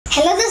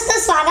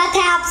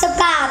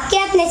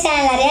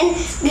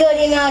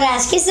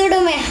आज के इस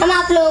वीडियो में हम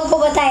आप लोगों को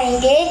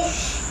बताएंगे,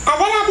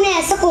 अगर आपने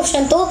ऐसा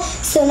क्वेश्चन तो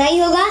सुना ही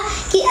होगा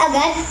कि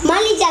अगर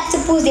मान लीजिए आपसे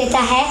पूछ देता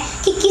है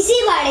कि किसी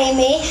बाड़े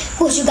में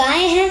कुछ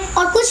गायें हैं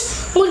और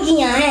कुछ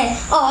मुर्गियां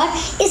हैं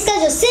और इसका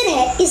जो सिर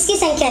है इसकी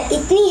संख्या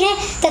इतनी है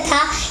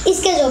तथा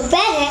इसके जो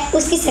पैर है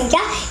उसकी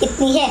संख्या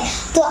इतनी है,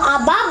 तो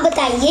अब आप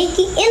बताइए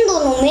कि इन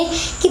दोनों में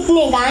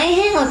कितने गायें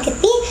हैं और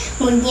कितनी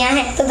मुर्गियां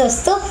हैं। तो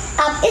दोस्तों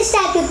आप इस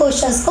टाइप के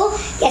क्वेश्चंस को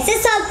कैसे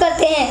सॉल्व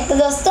करते हैं, तो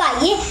दोस्तों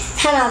आइए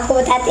हम आपको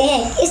बताते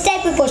हैं इस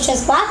टाइप के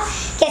क्वेश्चंस को आप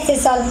कैसे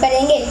सॉल्व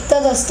करेंगे। तो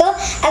दोस्तों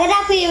अगर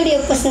आपको ये वीडियो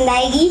पसंद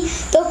आएगी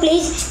तो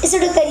प्लीज़ इस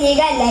वीडियो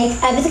करिएगा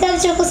लाइक। अभी तक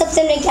चैनल को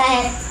सब्सक्राइब नहीं किया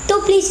है तो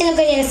प्लीज़ चैनल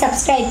करिएगा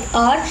सब्सक्राइब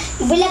और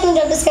बेल आइकन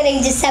जरूर प्रेस करेंगे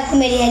जिससे आपको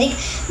मेरी हर एक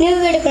न्यू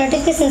वीडियो का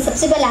नोटिफिकेशन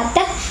सबसे पहले आप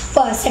तक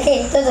पहुंच सके।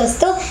 तो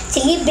दोस्तों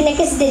चलिए बिना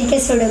किसी देरी के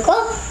इस वीडियो को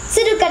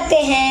शुरू करते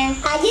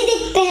हैं। आइए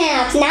देखते हैं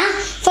अपना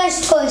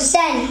फर्स्ट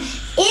क्वेश्चन।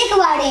 एक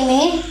बाड़े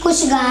में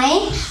कुछ गायें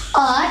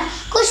और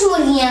कुछ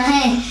मुर्गियां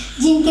हैं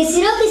जिनके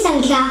सिरों की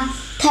संख्या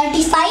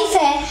 35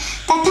 है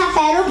तथा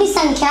पैरों की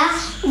संख्या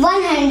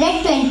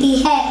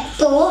 120 है,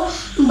 तो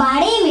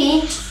बाड़े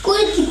में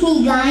कुल कितनी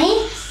गायें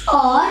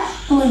और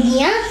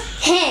मुर्गियां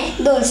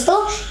हैं। दोस्तों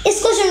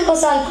इस क्वेश्चन को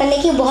सॉल्व करने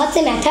के बहुत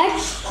से मेथड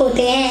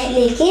होते हैं,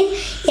 लेकिन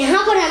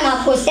यहाँ पर हम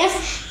आपको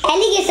सिर्फ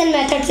एलिगेशन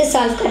मेथड से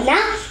सॉल्व करना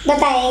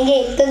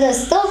बताएंगे। तो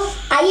दोस्तों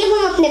आइए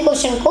हम अपने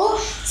क्वेश्चन को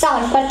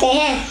सॉल्व करते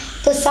हैं।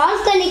 तो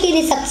सॉल्व करने के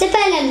लिए सबसे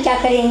पहले हम क्या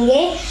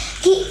करेंगे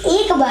कि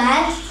एक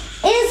बार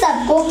इन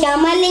सबको क्या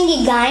मान लेंगे,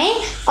 गायें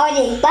और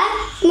एक बार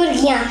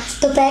मुर्गियां।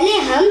 तो पहले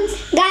हम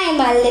गायें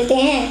मान लेते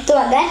हैं। तो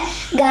अगर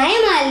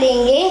गायें मान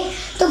लेंगे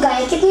तो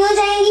गायें कितनी हो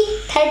जाएंगी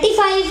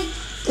 35।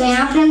 तो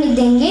यहाँ पर हम लिख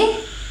देंगे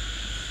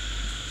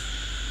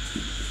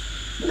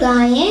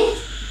गायें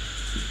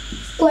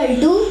इक्वल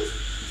टू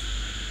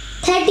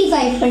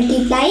 35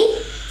 मल्टीप्लाई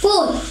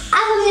 4।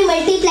 अब हमने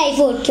मल्टीप्लाई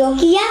 4 क्यों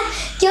किया,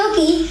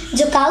 क्योंकि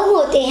जो काऊ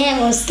होते हैं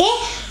वो उसके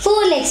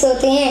 4 लेग्स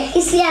होते हैं,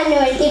 इसलिए हमने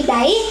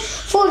मल्टीप्लाई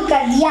 4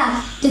 कर दिया।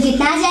 तो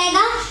कितना आ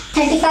जाएगा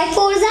 35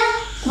 4 जा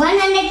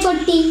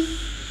 140।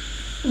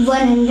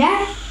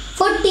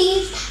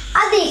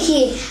 अब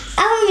देखिए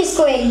अब हम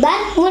इसको एक बार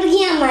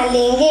मुर्गियां मान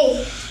लेंगे।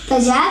 तो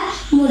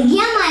जब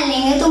मुर्गियां मान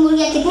लेंगे तो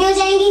मुर्गियां कितनी हो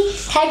जाएंगी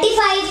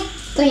 35।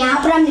 तो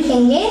यहाँ पर हम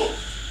लिखेंगे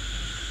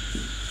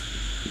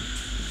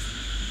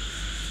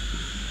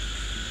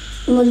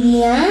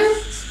मुर्गियां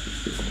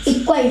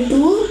इक्वल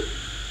टू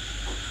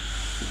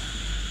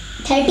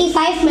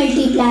 35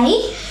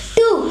 मल्टीप्लाई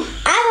 2।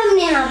 अब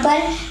हमने यहाँ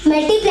पर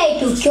मल्टीप्लाई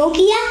 2 क्यों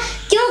किया,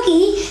 क्योंकि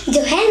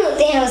जो हैन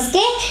होते हैं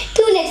उसके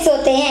 2 लेग्स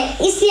होते हैं,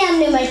 इसलिए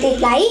हमने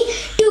मल्टीप्लाई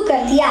 2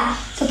 कर दिया।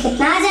 तो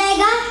कितना आ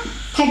जाएगा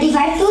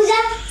 35 2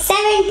 जा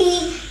 70।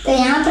 तो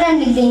यहाँ पर हम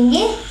लिख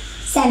देंगे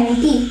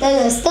 70। तो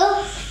दोस्तों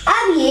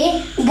अब ये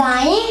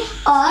गायें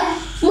और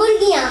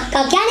मुर्गियां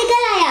का क्या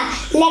निकल आया,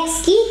 लेग्स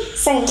की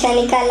संख्या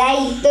निकल आई।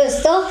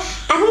 दोस्तों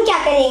अब हम क्या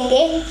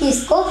करेंगे कि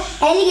इसको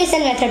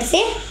एलिगेशन मेथड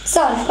से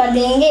सॉल्व कर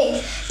देंगे।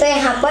 तो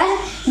यहाँ पर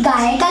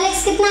गाय का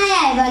लेग्स कितना आया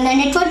है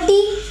 140।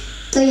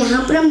 तो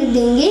यहाँ पर हम लिख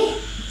देंगे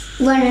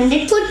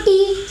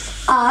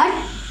 140 और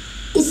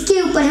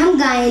इसके ऊपर हम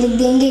गाय लिख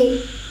देंगे।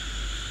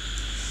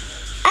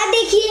 अब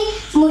देखिए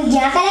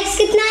मुर्गियां का लेग्स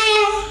कितना आया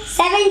है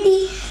 70।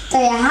 तो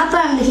यहाँ पर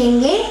हम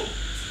लिखेंगे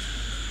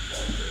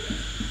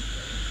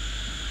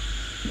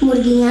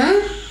मुर्गियां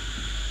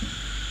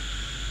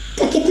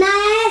तो कितना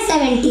आया है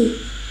 70।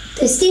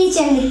 तो इसके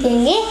नीचे हम लिख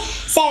देंगे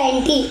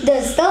 70।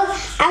 दोस्तों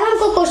अब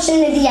हमको क्वेश्चन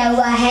में दिया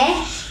हुआ है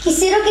कि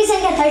सिरों की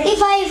संख्या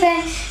 35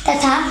 है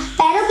तथा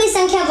पैरों की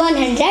संख्या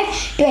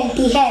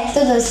 120 है।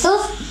 तो दोस्तों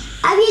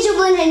अब ये जो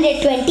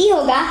 120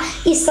 होगा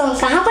इसको हम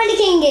कहाँ पर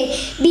लिखेंगे,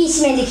 बीच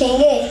में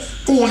लिखेंगे।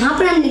 तो यहाँ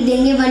पर हम लिख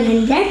देंगे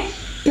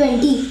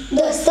 120।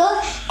 दोस्तों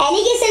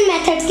एलिगेशन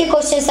मेथड्स के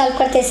क्वेश्चन सॉल्व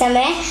करते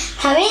समय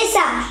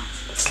हमेशा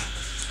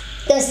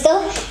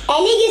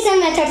एलिगेशन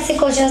मेथड से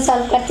क्वेश्चन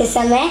सॉल्व करते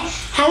समय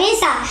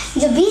हमेशा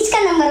जो बीच का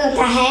नंबर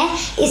होता है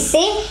इससे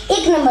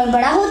एक नंबर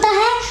बड़ा होता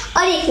है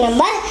और एक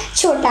नंबर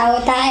छोटा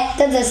होता है।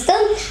 तो दोस्तों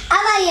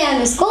अब आइए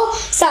हम इसको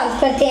सॉल्व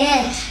करते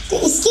हैं। तो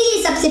इसके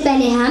लिए सबसे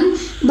पहले हम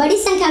बड़ी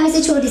संख्या में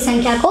से छोटी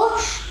संख्या को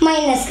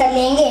माइनस कर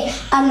लेंगे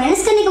और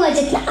माइनस करने के बाद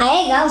जितना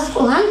आएगा उसको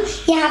हम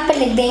यहाँ पर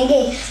लिख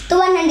देंगे।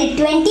 तो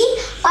 120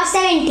 और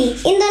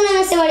 70 इन दोनों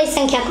में से बड़ी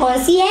संख्या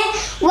कौन सी है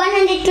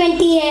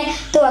 120 है।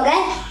 तो अगर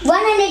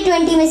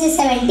 120 में से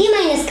 70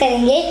 माइनस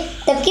करेंगे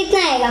तब कितना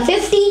आएगा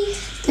 50।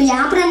 तो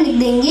यहाँ पर हम लिख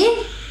देंगे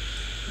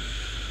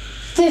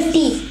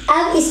 50।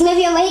 अब इसमें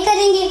भी हम वही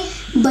करेंगे,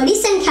 बड़ी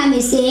संख्या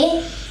में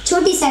से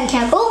छोटी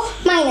संख्या को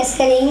माइनस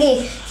करेंगे।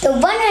 तो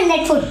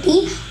 140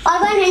 और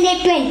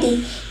 120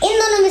 इन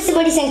दोनों में से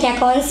बड़ी संख्या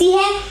कौन सी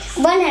है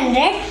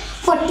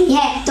 140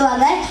 है। तो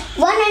अगर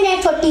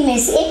 140 में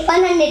से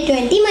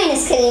 120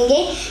 माइनस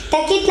करेंगे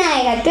तब कितना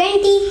आएगा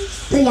 20।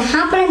 तो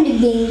यहाँ पर हम लिख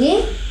देंगे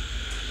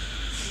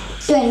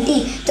 20।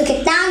 तो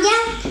कितना आ गया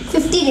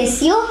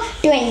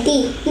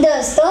 50:20।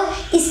 दोस्तों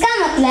इसका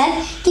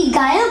मतलब कि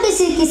गायों के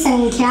सिर की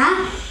संख्या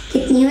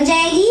कितनी हो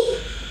जाएगी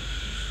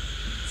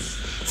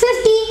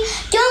 50,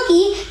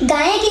 क्योंकि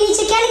गाय के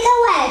नीचे क्या लिखा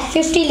हुआ है है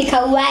 50 लिखा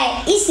हुआ है,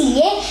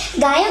 इसलिए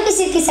गायों के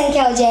सिर की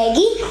संख्या हो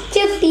जाएगी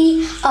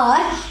 50 और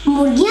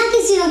मुर्गियां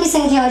के सिरों की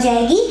संख्या हो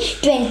जाएगी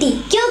 20,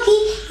 क्योंकि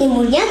ये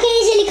मुर्गियां के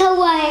नीचे लिखा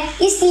हुआ है,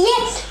 इसलिए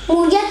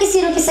मुर्गियां के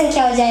सिरों की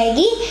संख्या हो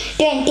जाएगी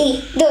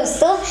 20।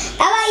 दोस्तों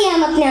अब आइए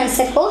हम अपने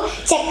आंसर को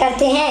चेक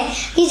करते हैं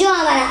कि जो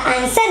हमारा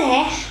आंसर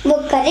है वो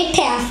करेक्ट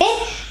है या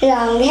फिर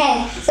रॉन्ग है।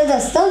 तो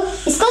दोस्तों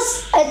इसको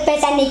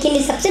पहचानने के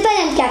लिए सबसे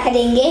पहले हम क्या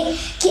करेंगे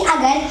कि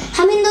अगर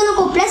हम इन दोनों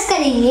को प्लस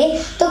करेंगे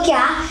तो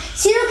क्या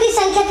सिरों की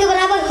संख्या के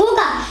बराबर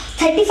होगा?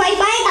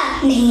 35 आएगा?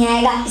 नहीं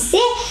आएगा, इससे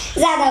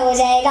ज़्यादा हो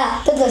जाएगा।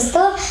 तो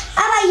दोस्तों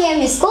अब आइए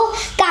हम इसको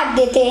काट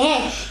देते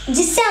हैं,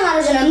 जिससे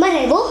हमारा जो नंबर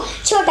है वो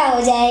छोटा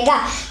हो जाएगा।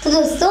 तो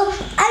दोस्तों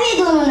अब ये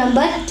दोनों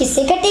नंबर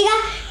किससे कटेगा?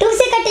 2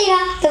 से कटेगा।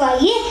 तो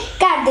आइए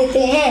काट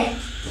देते हैं।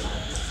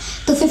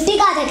 तो 50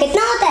 का आधा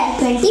कितना होता है?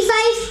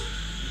 25।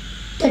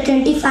 तो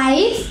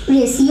 25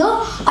 रेशियो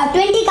और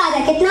 20 का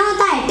आधा कितना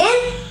होता है?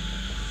 10।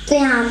 तो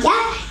यहाँ क्या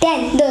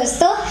 10।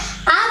 दोस्तों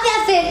आप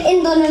या फिर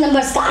इन दोनों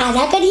नंबर्स का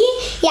आधा करिए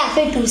या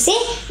फिर 2 से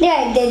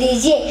डिवाइड दे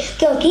दीजिए,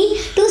 क्योंकि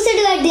 2 से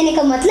डिवाइड देने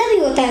का मतलब ही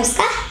होता है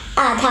उसका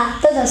आधा।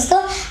 तो दोस्तों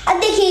अब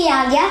देखिए ये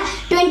आ गया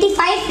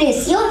 25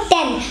 रेशियो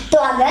 10। तो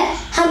अगर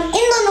हम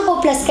इन दोनों को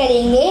प्लस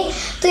करेंगे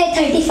तो ये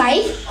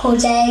 35 हो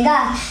जाएगा,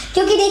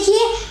 क्योंकि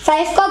देखिए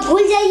 5 को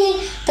भूल जाइए।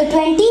 तो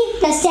 20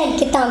 + 10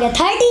 कितना हो गया?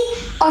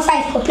 30 और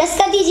 5 को प्लस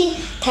कर दीजिए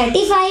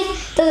 35।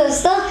 तो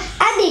दोस्तों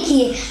अब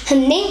देखिए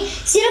हमने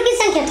सिरों की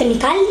संख्या तो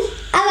निकाल ली,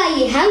 अब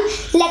आइए हम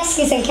लेग्स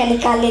की संख्या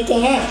निकाल लेते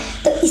हैं।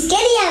 तो इसके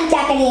लिए हम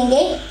क्या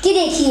करेंगे कि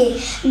देखिए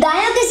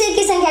गायों के सिर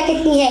की संख्या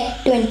कितनी है?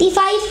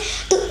 25।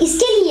 तो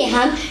इसके लिए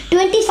हम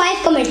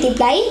 25 का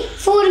मल्टीप्लाई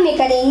 4 में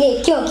करेंगे,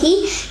 क्योंकि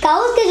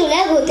काउस के जो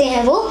लेग होते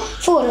हैं वो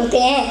 4 होते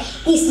हैं,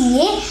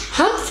 इसलिए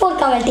हम 4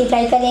 का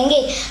मल्टीप्लाई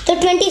करेंगे। तो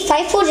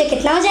 25 4 से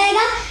कितना हो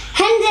जाएगा?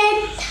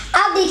 100।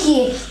 आप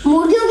देखिए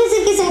मुर्गियों के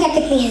सिर की संख्या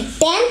कितनी है?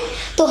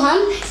 10। तो हम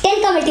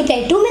 10 का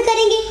मल्टीप्लाई 2 में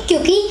करेंगे,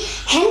 क्योंकि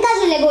hen का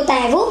जो लेग होता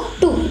है वो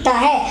 2 होता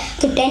है।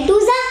 तो 10 2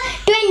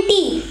 20।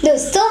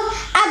 दोस्तों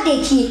आप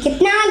देखिए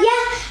कितना आ गया?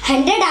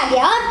 100 आ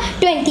गया और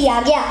 20 आ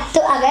गया।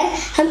 तो अगर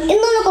हम इन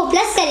दोनों को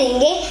प्लस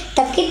करेंगे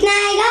तब कितना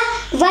आएगा?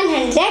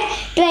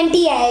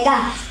 120 आएगा।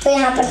 तो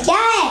यहाँ पर क्या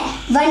है?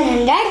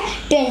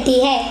 120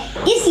 है,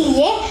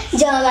 इसलिए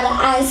जो हमारा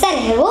आंसर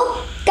है वो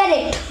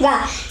करेक्ट होगा,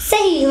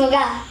 सही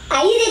होगा।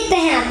 आइए देखते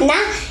हैं अपना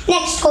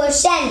नेक्स्ट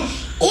क्वेश्चन।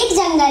 एक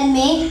जंगल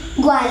में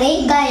ग्वाले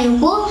गायों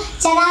को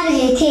चरा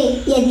रहे थे।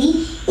 यदि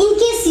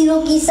इनके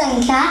सिरों की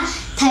संख्या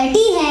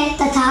 30 है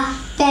तथा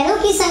पैरों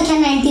की संख्या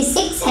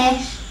 96 है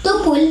तो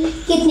कुल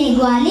कितने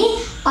ग्वाले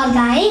और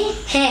गायें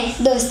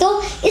हैं? दोस्तों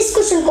इस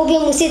क्वेश्चन को भी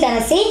हम उसी तरह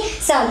से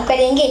सॉल्व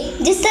करेंगे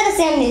जिस तरह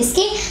से हमने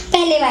इसके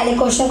पहले वाले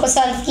क्वेश्चन को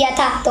सॉल्व किया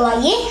था। तो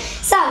आइए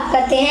सॉल्व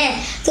करते हैं।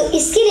 तो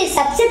इसके लिए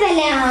सबसे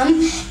पहले हम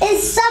इन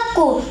सब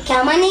को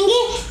क्या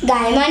मानेंगे?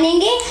 गाय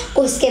मानेंगे।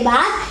 उसके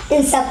बाद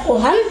इन सब को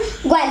हम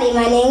ग्वाले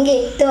मानेंगे।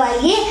 तो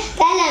आइए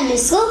पहले हम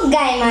इसको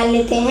गाय मान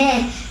लेते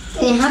हैं।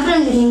 तो यहाँ पर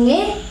हम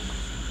लिखेंगे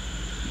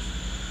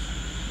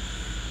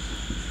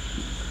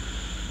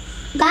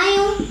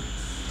गायों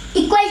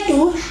इक्वल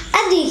टू,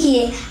 अब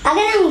देखिए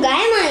अगर हम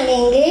गाय मान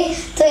लेंगे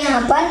तो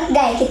यहाँ पर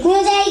गाय कितनी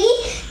हो जाएगी?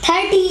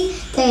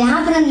 30। तो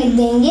यहाँ पर हम लिख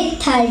देंगे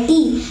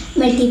 30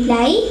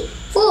 मल्टीप्लाई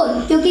 4,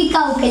 क्योंकि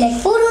काऊ के लेग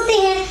 4 होते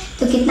हैं।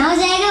 तो कितना हो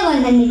जाएगा?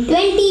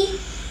 120।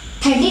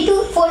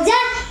 32 4 जा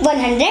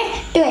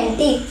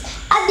 120।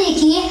 अब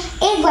देखिए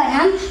एक बार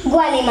हम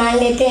ग्वाले मान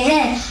लेते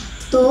हैं।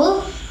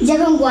 तो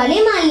जब हम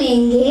ग्वाले मान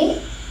लेंगे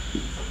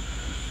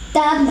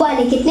तब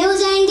ग्वाले कितने हो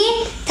जाएंगे?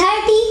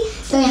 30।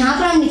 तो यहाँ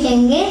पर हम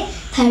लिखेंगे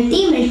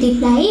 30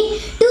 मल्टीप्लाई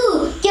 2,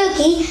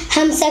 क्योंकि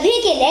हम सभी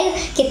के लेग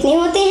कितने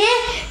होते हैं?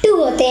 2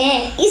 होते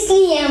हैं,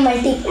 इसलिए हम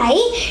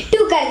मल्टीप्लाई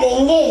 2 कर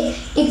देंगे।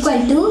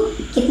 इक्वल टू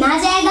कितना आ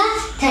जाएगा?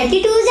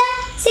 32 जा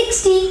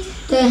 60।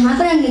 तो यहाँ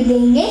पर हम लिख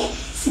देंगे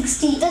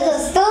 60। तो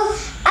दोस्तों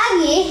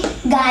अब ये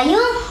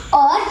गायों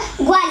और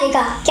ग्वाले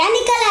का क्या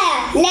निकल आया?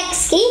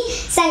 लेग्स की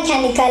संख्या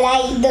निकल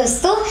आई।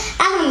 दोस्तों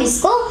अब हम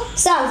इसको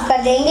सॉल्व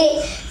कर देंगे।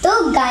 तो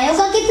गायों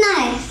का कितना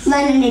है?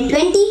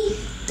 120।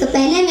 तो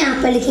पहले हम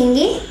यहाँ पर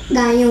लिखेंगे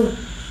गायों,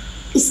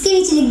 इसके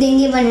नीचे लिख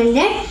देंगे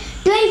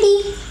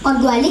 120। और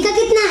ग्वाले का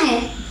कितना है?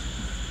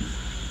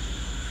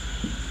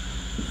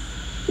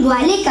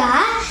 ग्वाले का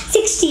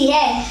 60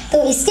 है,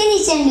 तो इसके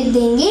नीचे हम लिख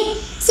देंगे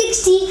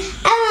 60।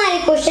 अब हमारे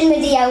क्वेश्चन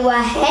में दिया हुआ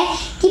है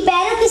कि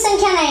पैरों की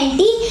संख्या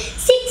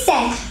 96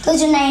 है, तो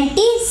जो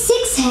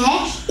 96 है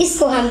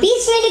इसको हम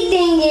बीच में लिख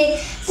देंगे।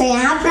 तो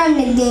यहाँ पर हम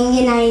लिख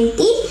देंगे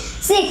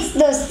 96।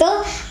 दोस्तों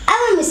अब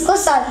हम इसको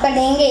सॉल्व कर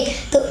देंगे।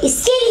 तो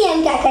इसके लिए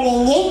हम क्या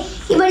करेंगे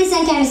कि बड़ी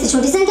संख्या में से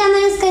छोटी संख्या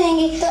माइनस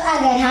करेंगे। तो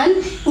अगर हम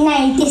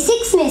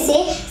 96 में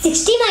से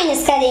 60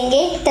 माइनस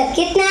करेंगे तब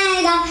कितना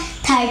आएगा?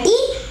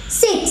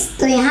 36।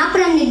 तो यहाँ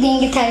पर हम लिख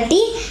देंगे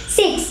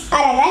 36।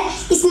 और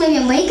अगर इसमें भी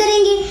हम वही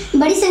करेंगे,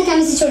 बड़ी संख्या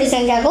में से छोटी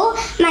संख्या को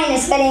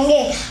माइनस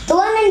करेंगे। तो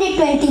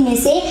 120 में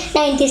से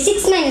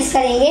 96 माइनस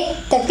करेंगे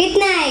तब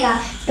कितना आएगा?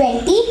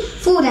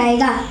 24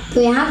 आएगा।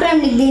 तो यहाँ पर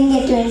हम लिख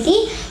देंगे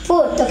 24।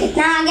 तो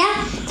कितना आ गया?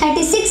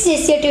 36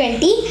 रेशियो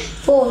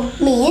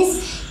 24 मीन्स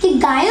कि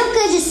गायों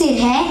का जो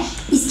सिर है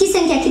इसकी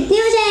संख्या कितनी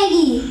हो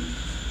जाएगी,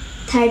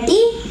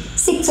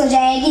 36 हो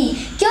जाएगी,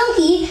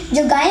 क्योंकि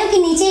जो गायों के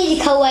नीचे ही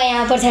लिखा हुआ है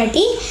यहाँ पर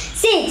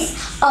 36,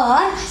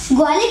 और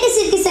ग्वाले के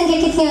सिर की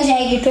संख्या कितनी हो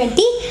जाएगी,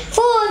 24,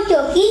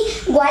 क्योंकि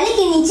ग्वाले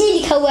के नीचे ही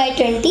लिखा हुआ है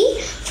 24।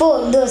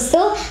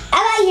 दोस्तों अब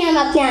आइए हम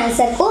अपने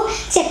आंसर को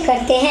चेक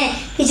करते हैं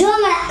कि जो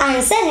हमारा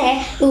आंसर है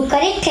वो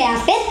करेक्ट है या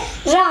फिर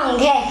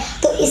रॉन्ग है।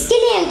 तो इसके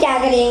लिए हम क्या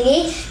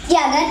करेंगे कि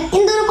अगर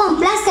इन दोनों को हम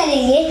प्लस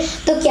करेंगे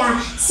तो क्या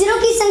सिरों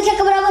की संख्या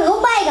के बराबर हो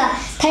पाएगा,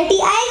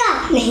 30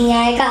 आएगा, नहीं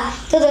आएगा।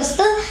 तो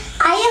दोस्तों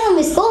आइए हम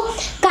इसको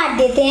काट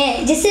देते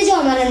हैं, जिससे जो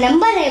हमारा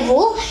नंबर है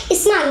वो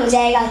स्मॉल हो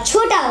जाएगा,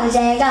 छोटा हो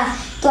जाएगा।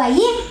 तो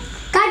आइए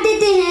काट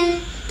देते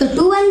हैं। तो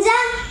 2 1 जा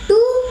 2,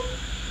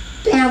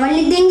 तो यहाँ 1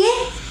 लिख देंगे।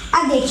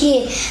 अब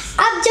देखिए,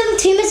 अब जब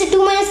 3 में से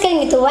 2 माइनस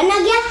करेंगे तो 1 आ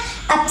गया।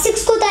 अब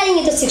 6 को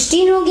उतारेंगे तो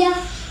 16 हो गया।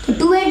 तो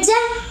 2 8 जा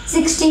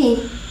 16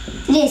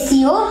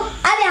 रेशियो।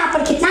 अब यहाँ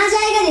पर कितना आ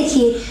जाएगा,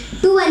 देखिए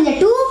 2 1 जा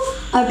 2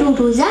 और 2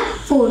 2 जा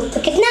 4, तो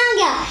कितना आ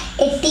गया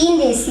 18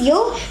 रेशियो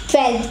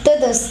 12। तो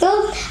दोस्तों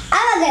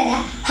अब अगर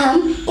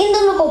हम इन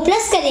दोनों को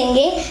प्लस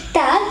करेंगे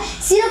तब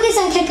सिरों की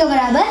संख्या के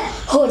बराबर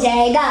हो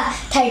जाएगा,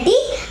 30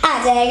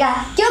 आ जाएगा,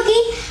 क्योंकि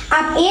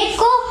आप 8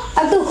 को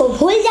और 2 को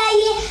भूल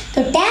जाइए।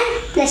 तो 10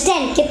 +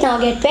 10 कितना हो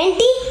गया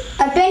 20,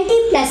 और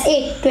 20 +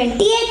 8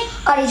 28,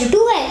 और ये जो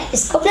 2 है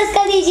इसको प्लस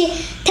कर दीजिए,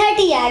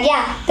 30 आ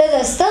गया। तो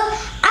दोस्तों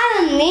अब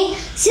हमने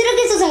सिरों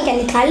की संख्या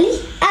निकाल ली।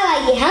 अब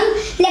आइए हम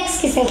लेग्स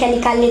की संख्या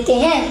निकाल लेते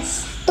हैं।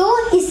 तो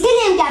इसके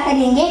लिए हम क्या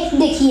करेंगे,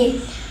 देखिए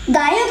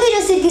गायों की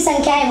जो सिर की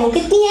संख्या है वो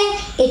कितनी है,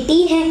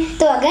 18 है।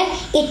 तो अगर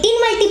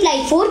 18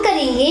 × 4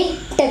 करेंगे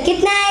तो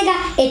कितना आएगा,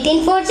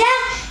 18 4 जा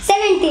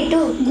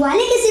 72।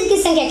 ग्वाले के सिर की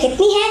संख्या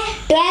कितनी है,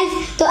 12।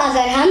 तो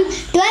अगर हम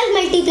 12 ×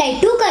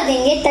 2 कर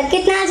देंगे तब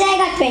कितना आ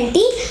जाएगा,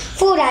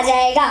 24 आ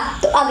जाएगा।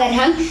 तो अगर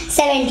हम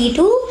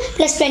 72 +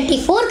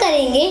 24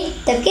 करेंगे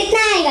तब कितना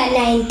आएगा,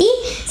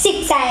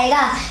 96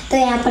 आएगा। तो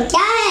यहाँ पर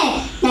क्या है,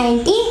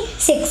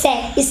 96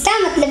 है। इसका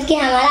मतलब कि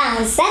हमारा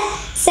आंसर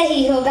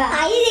सही होगा।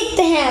 आइए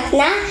देखते हैं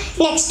अपना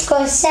नेक्स्ट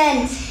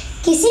क्वेश्चन।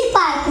 किसी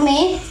पार्क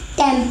में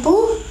टेम्पू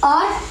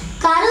और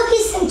कारों की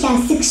संख्या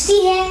 60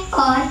 है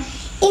और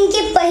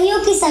इनके पहियों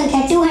की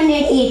संख्या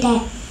 208 है।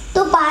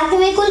 तो पार्क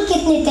में कुल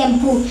कितने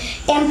टेम्पू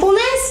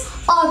मीन्स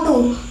ऑटो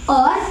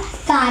और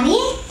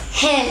कारें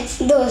हैं।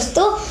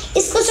 दोस्तों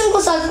इस क्वेश्चन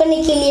को सॉल्व करने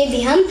के लिए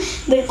भी हम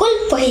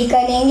बिल्कुल वही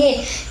करेंगे।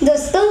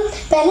 दोस्तों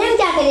पहले हम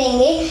क्या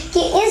करेंगे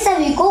कि इन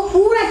सभी को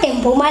पूरा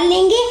टेम्पो मान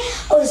लेंगे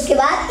और उसके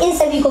बाद इन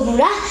सभी को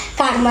पूरा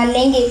कार मान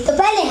लेंगे। तो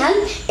पहले हम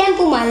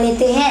टेम्पो मान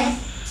लेते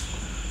हैं।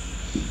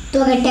 तो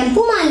अगर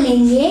टेम्पो मान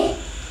लेंगे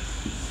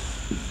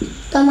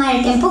तो हमारे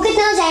टेम्पो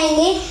कितने हो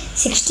जाएंगे,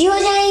 60 हो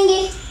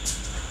जाएंगे।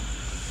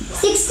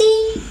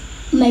 60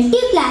 ×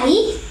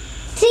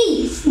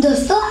 3।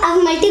 दोस्तों अब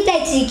मल्टीप्लाई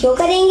 3 क्यों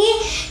करेंगे,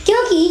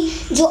 क्योंकि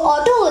जो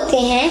ऑटो होते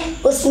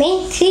हैं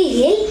उसमें 3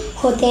 व्हील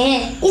होते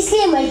हैं,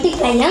 इसलिए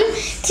मल्टीप्लाई हम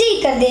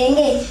 3 कर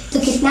देंगे। तो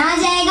कितना आ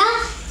जाएगा,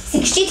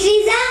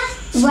 63 जा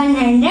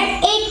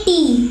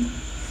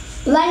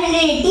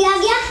 180 आ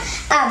गया।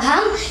 अब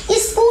हम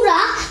इस पूरा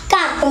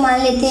कार को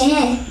मान लेते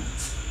हैं,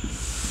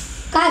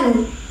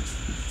 कारों।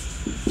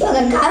 तो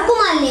अगर कार को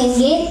मान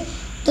लेंगे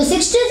तो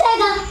 60 हो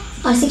जाएगा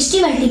और 60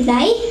 ×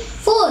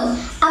 4।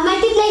 अब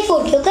मल्टीप्लाई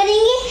 4 क्यों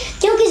करेंगे,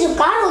 क्योंकि जो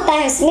कार होता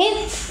है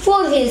उसमें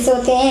 4 व्हील्स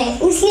होते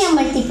हैं, इसलिए हम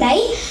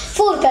मल्टीप्लाई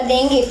 4 कर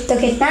देंगे। तो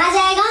कितना आ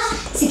जाएगा,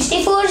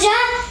 64 जा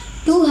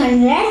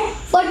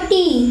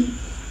 240।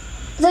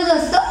 तो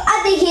दोस्तों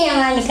अब देखिए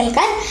हमारा निकल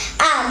कर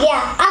आ गया।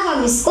 अब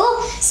हम इसको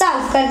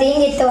सॉल्व कर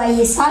देंगे। तो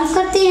आइए सॉल्व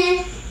करते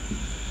हैं।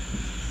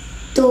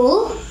 तो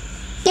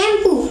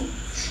टेम्पू,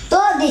 तो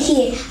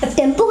देखिए अब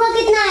टेम्पू का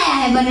कितना आया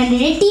है,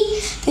 180।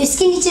 तो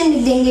इसके नीचे हम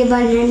लिख देंगे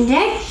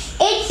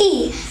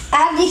 180।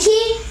 अब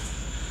देखिए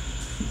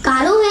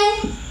कारों है,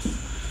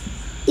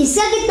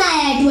 इसका कितना आया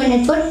है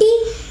 240।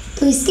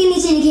 तो इसके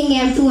नीचे लिखेंगे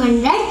हम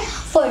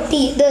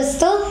 240।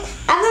 दोस्तों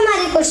अब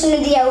हमारे क्वेश्चन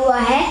में दिया हुआ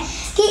है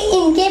कि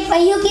इनके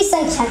पहियों की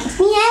संख्या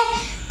कितनी है,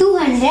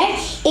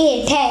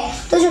 208 है।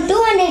 तो जो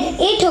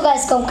 208 होगा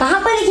इसको हम कहाँ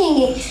पर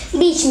लिखेंगे,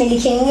 बीच में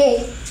लिखेंगे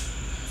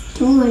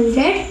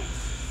 208।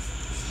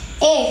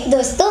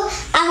 दोस्तों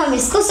अब हम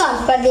इसको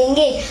सॉल्व कर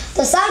देंगे।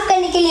 तो सॉल्व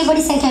करने के लिए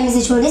बड़ी संख्या में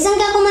से छोटी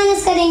संख्या को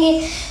माइनस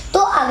करेंगे। तो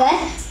अगर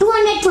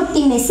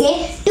 240 में से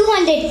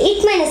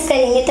 208 माइनस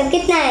करेंगे तब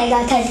कितना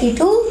आएगा,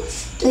 32।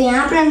 तो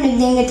यहाँ पर हम लिख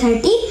देंगे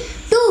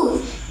 32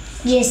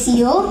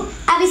 रेशियो।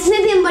 अब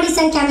इसमें भी हम बड़ी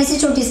संख्या में से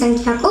छोटी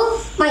संख्या को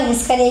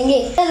माइनस करेंगे।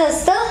 तो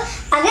दोस्तों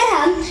अगर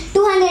हम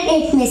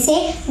 208 में से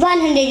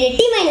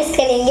 180 माइनस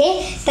करेंगे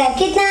तब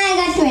कितना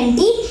आएगा,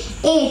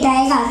 28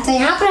 आएगा। तो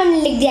यहाँ पर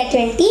हमने लिख दिया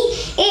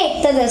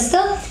 28। तो दोस्तों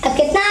अब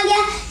कितना आ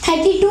गया,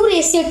 32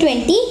 रेशियो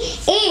 28।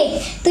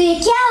 तो ये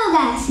क्या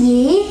होगा,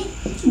 ये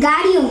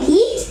गाड़ियों की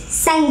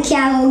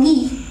संख्या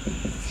होगी।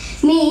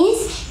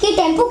 मीन्स कि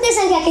टेम्पो की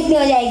संख्या कितनी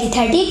हो जाएगी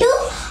 32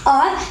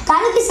 और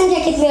कारों की संख्या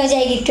कितनी हो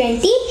जाएगी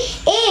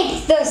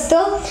 28।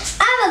 दोस्तों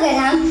अब अगर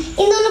हम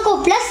इन दोनों को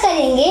प्लस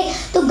करेंगे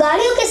तो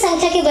गाड़ियों की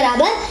संख्या के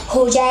बराबर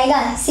हो जाएगा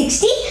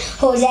 60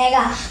 हो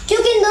जाएगा,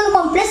 क्योंकि इन दोनों को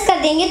हम प्लस कर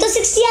देंगे तो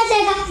 60 आ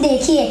जाएगा।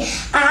 देखिए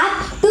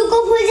आप 2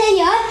 को भूल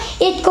जाइए और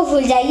 8 को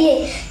भूल जाइए,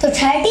 तो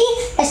 30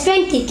 +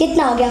 20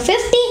 कितना हो गया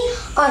 50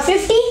 और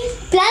 50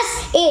 +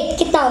 8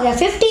 कितना हो गया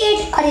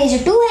 58 और ये जो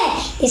 2 है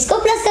इसको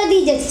प्लस कर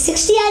दीजिए तो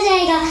 60 आ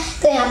जाएगा।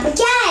 तो यहाँ पर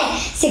क्या है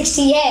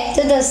 60 है।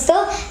 तो दोस्तों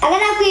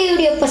अगर आपको ये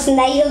वीडियो पसंद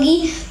आई होगी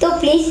तो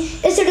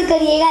प्लीज़ इस वीडियो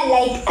करिएगा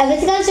लाइक, अगर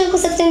चैनल को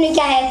सब्सक्राइब नहीं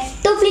किया है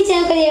तो प्लीज़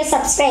चैनल करिएगा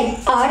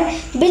सब्सक्राइब और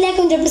बेल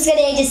आइकन जरूर प्रेस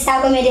करिएगा जिससे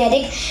आपको मेरे हर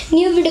एक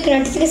न्यू वीडियो की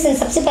नोटिफिकेशन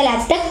सबसे पहले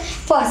आप तक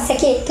पहुँच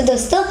सके। तो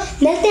दोस्तों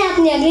मिलते हैं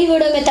अपनी अगली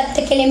वीडियो में, तब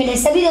तक के लिए मेरे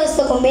सभी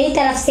दोस्तों को मेरी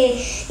तरफ से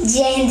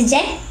जय हिंद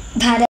जय भारत।